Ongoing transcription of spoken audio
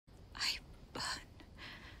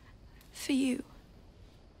for you.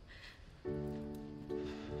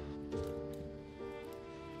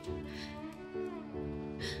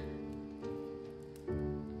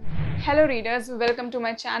 Hello readers, welcome to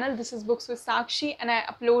my channel. This is Books with Sakshi and I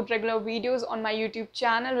upload regular videos on my YouTube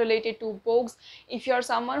channel related to books. If you are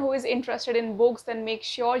someone who is interested in books, then make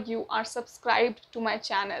sure you are subscribed to my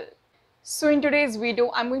channel. So in today's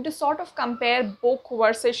video, I'm going to sort of compare book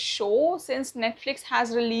versus show, since Netflix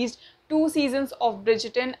has released 2 seasons of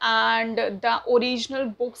Bridgerton and the original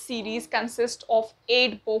book series consists of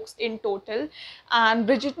 8 books in total. And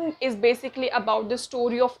Bridgerton is basically about the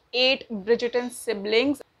story of 8 Bridgerton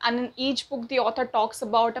siblings, and in each book the author talks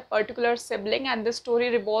about a particular sibling and the story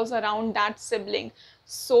revolves around that sibling.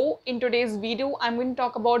 So in today's video, I'm going to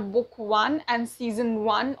talk about book 1 and season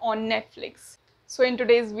 1 on Netflix. So in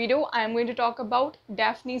today's video, I am going to talk about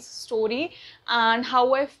Daphne's story and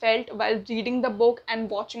how I felt while reading the book and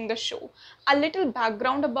watching the show. A little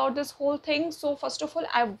background about this whole thing. So first of all,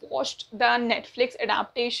 I've watched the Netflix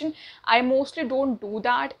adaptation. I mostly don't do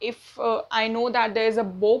that if I know that there is a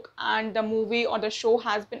book and the movie or the show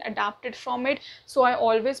has been adapted from it. So I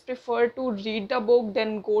always prefer to read the book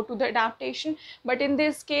then go to the adaptation. But in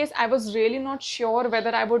this case, I was really not sure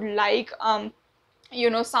whether I would like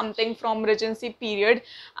something from Regency period,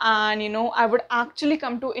 and I would actually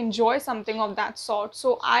come to enjoy something of that sort.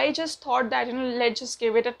 So I just thought that let's just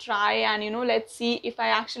give it a try and let's see if I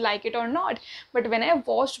actually like it or not. But when I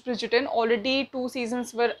watched Bridgerton, already 2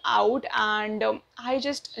 seasons were out and I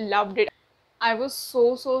just loved it. I was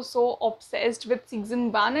so obsessed with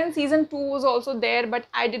season 1, and season 2 was also there, but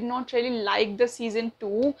I did not really like the season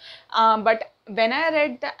 2. But when I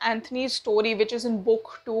read the Anthony's story, which is in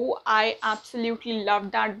book 2, I absolutely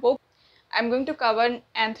loved that book. I'm going to cover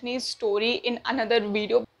Anthony's story in another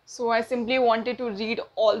video. So I simply wanted to read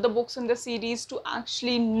all the books in the series to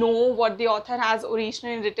actually know what the author has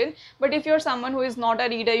originally written. But if you're someone who is not a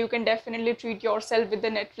reader, you can definitely treat yourself with the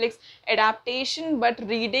Netflix adaptation. But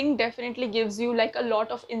reading definitely gives you like a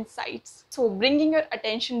lot of insights. So bringing your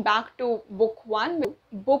attention back to book 1.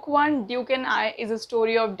 Book 1, Duke and I, is a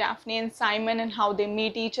story of Daphne and Simon and how they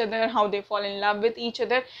meet each other, how they fall in love with each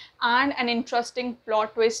other. And an interesting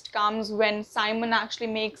plot twist comes when Simon actually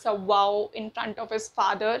makes a vow in front of his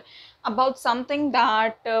father about something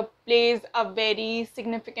that plays a very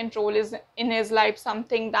significant role in his life,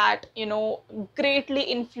 something that greatly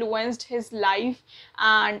influenced his life,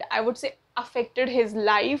 and I would say affected his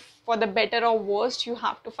life for the better or worst. You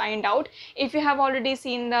have to find out. If you have already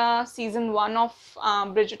seen the season 1 of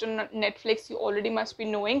Bridgerton on Netflix, you already must be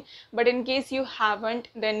knowing, but in case you haven't,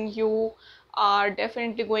 then you are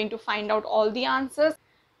definitely going to find out all the answers.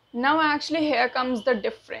 Now actually here comes the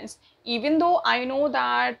difference. Even though I know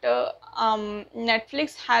that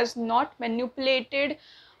Netflix has not manipulated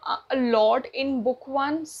a lot in book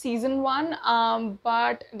 1 season 1,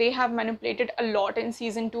 but they have manipulated a lot in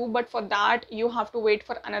season 2, but for that you have to wait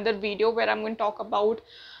for another video where I'm going to talk about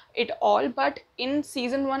it all. But in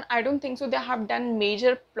season 1, I don't think so they have done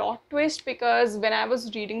major plot twist, because when I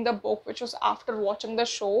was reading the book, which was after watching the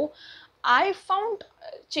show, I found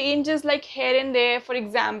changes like here and there. For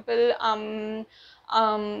example,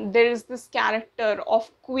 there is this character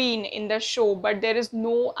of Queen in the show, but there is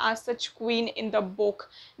no as such Queen in the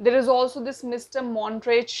book. There is also this Mr.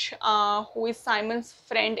 Mondrich, who is Simon's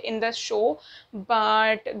friend in the show,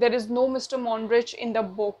 but there is no Mr. Mondrich in the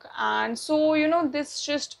book. And so, this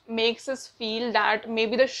just makes us feel that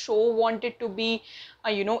maybe the show wanted to be,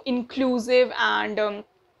 inclusive, and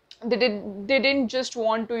they didn't just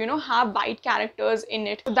want to have white characters in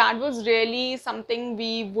it. So that was really something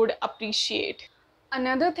we would appreciate.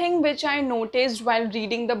 Another thing which I noticed while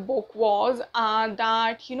reading the book was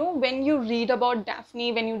that when you read about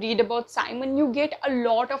Daphne, when you read about Simon, you get a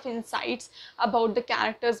lot of insights about the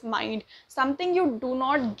character's mind, something you do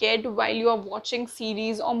not get while you are watching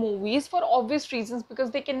series or movies, for obvious reasons,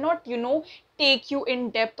 because they cannot take you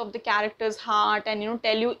in depth of the character's heart and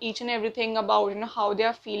tell you each and everything about how they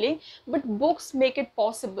are feeling. But books make it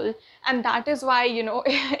possible, and that is why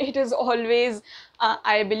it is always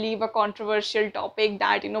I believe a controversial topic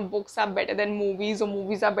that books are better than movies or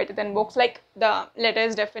movies are better than books. Like, the letter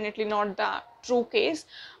is definitely not the true case,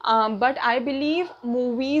 but I believe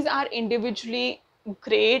movies are individually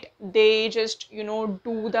great. They just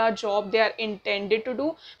do the job they are intended to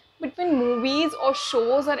do. But when movies or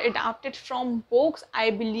shows are adapted from books,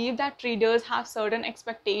 I believe that readers have certain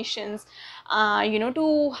expectations,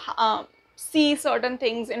 to see certain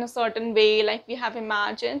things in a certain way, like we have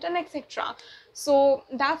imagined, and etc. So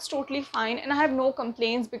that's totally fine, and I have no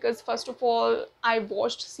complaints because first of all, I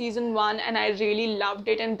watched season 1 and I really loved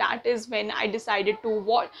it, and that is when I decided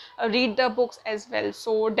to read the books as well.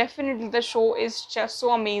 So definitely the show is just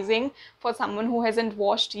so amazing. For someone who hasn't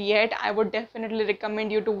watched yet, I would definitely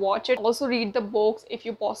recommend you to watch it. Also read the books if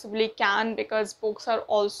you possibly can, because books are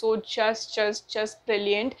also just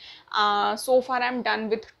brilliant. So far I'm done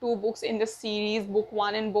with 2 books in the series, book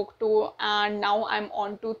 1 and book 2, and now I'm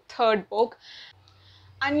on to third book.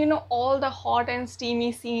 And all the hot and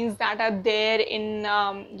steamy scenes that are there in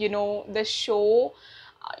the show,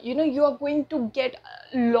 you are going to get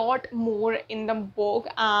a lot more in the book,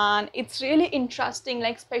 and it's really interesting,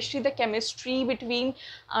 like especially the chemistry between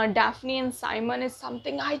Daphne and Simon is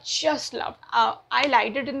something I just loved. I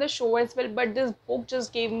liked it in the show as well, but this book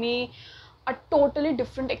just gave me a totally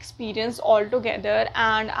different experience altogether,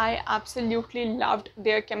 and I absolutely loved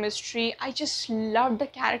their chemistry. I just loved the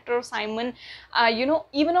character of Simon.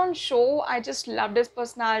 Even on show, I just loved his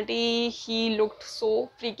personality. He looked so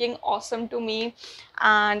freaking awesome to me,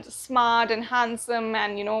 and smart and handsome,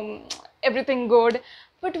 and everything good.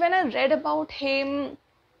 But when I read about him,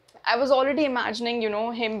 I was already imagining,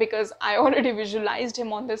 him, because I already visualized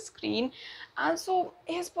him on the screen. And so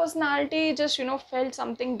his personality just, felt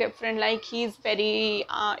something different. Like he's very,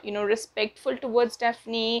 respectful towards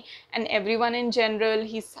Daphne and everyone in general.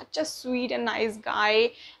 He's such a sweet and nice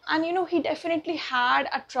guy. And, he definitely had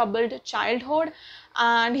a troubled childhood,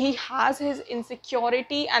 and he has his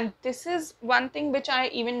insecurity. And this is one thing which I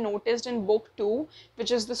even noticed in book 2,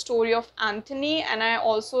 which is the story of Anthony. And I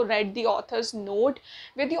also read the author's note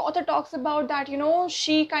where the author talks about that,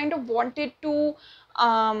 she kind of wanted to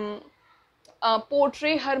um,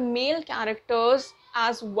 portray her male characters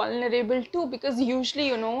as vulnerable too, because usually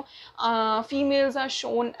females are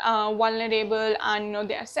shown vulnerable, and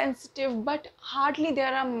they are sensitive, but hardly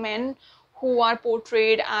there are men who are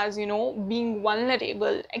portrayed as being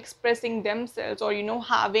vulnerable, expressing themselves, or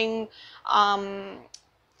having um,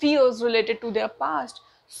 fears related to their past.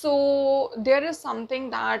 So there is something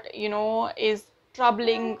that is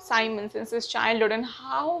troubling Simon since his childhood, and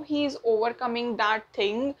how he's overcoming that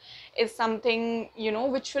thing is something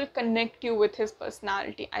which will connect you with his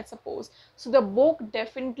personality, I suppose. So the book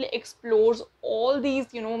definitely explores all these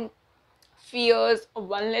fears,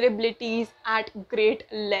 vulnerabilities at great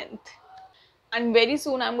length. And very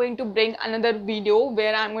soon I'm going to bring another video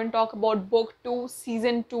where I'm going to talk about book 2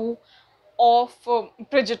 season 2 of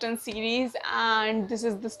Bridgerton series, and this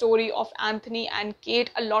is the story of Anthony and Kate.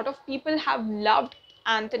 A lot of people have loved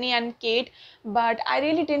Anthony and Kate, but I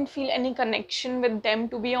really didn't feel any connection with them,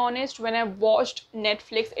 to be honest, when I watched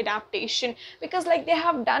Netflix adaptation, because like they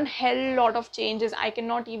have done hell lot of changes. I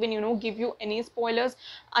cannot even give you any spoilers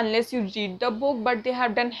unless you read the book, but they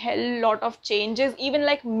have done hell lot of changes, even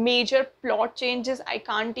like major plot changes. I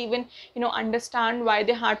can't even understand why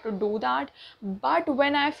they had to do that. But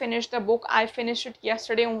when I finished the book, I finished it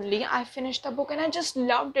yesterday only, I finished the book and I just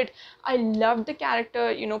loved it. I loved the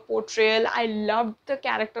character portrayal. I loved the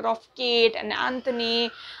character of Kate and Anthony.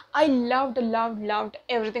 I loved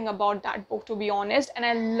everything about that book, to be honest, and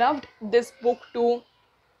I loved this book too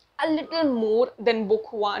a little more than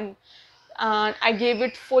book 1, and I gave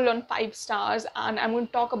it full on 5 stars, and I'm going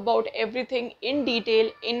to talk about everything in detail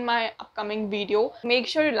in my upcoming video. Make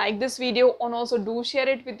sure you like this video, and also do share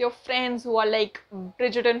it with your friends who are like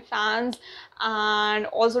Bridgerton fans, and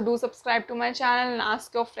also do subscribe to my channel and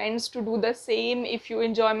ask your friends to do the same if you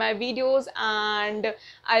enjoy my videos. And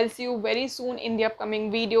I'll see you very soon in the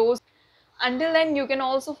upcoming videos. Until then, you can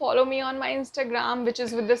also follow me on my Instagram, which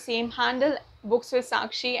is with the same handle, Books with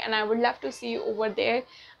Sakshi, and I would love to see you over there.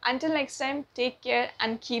 Until next time, take care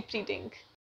and keep reading.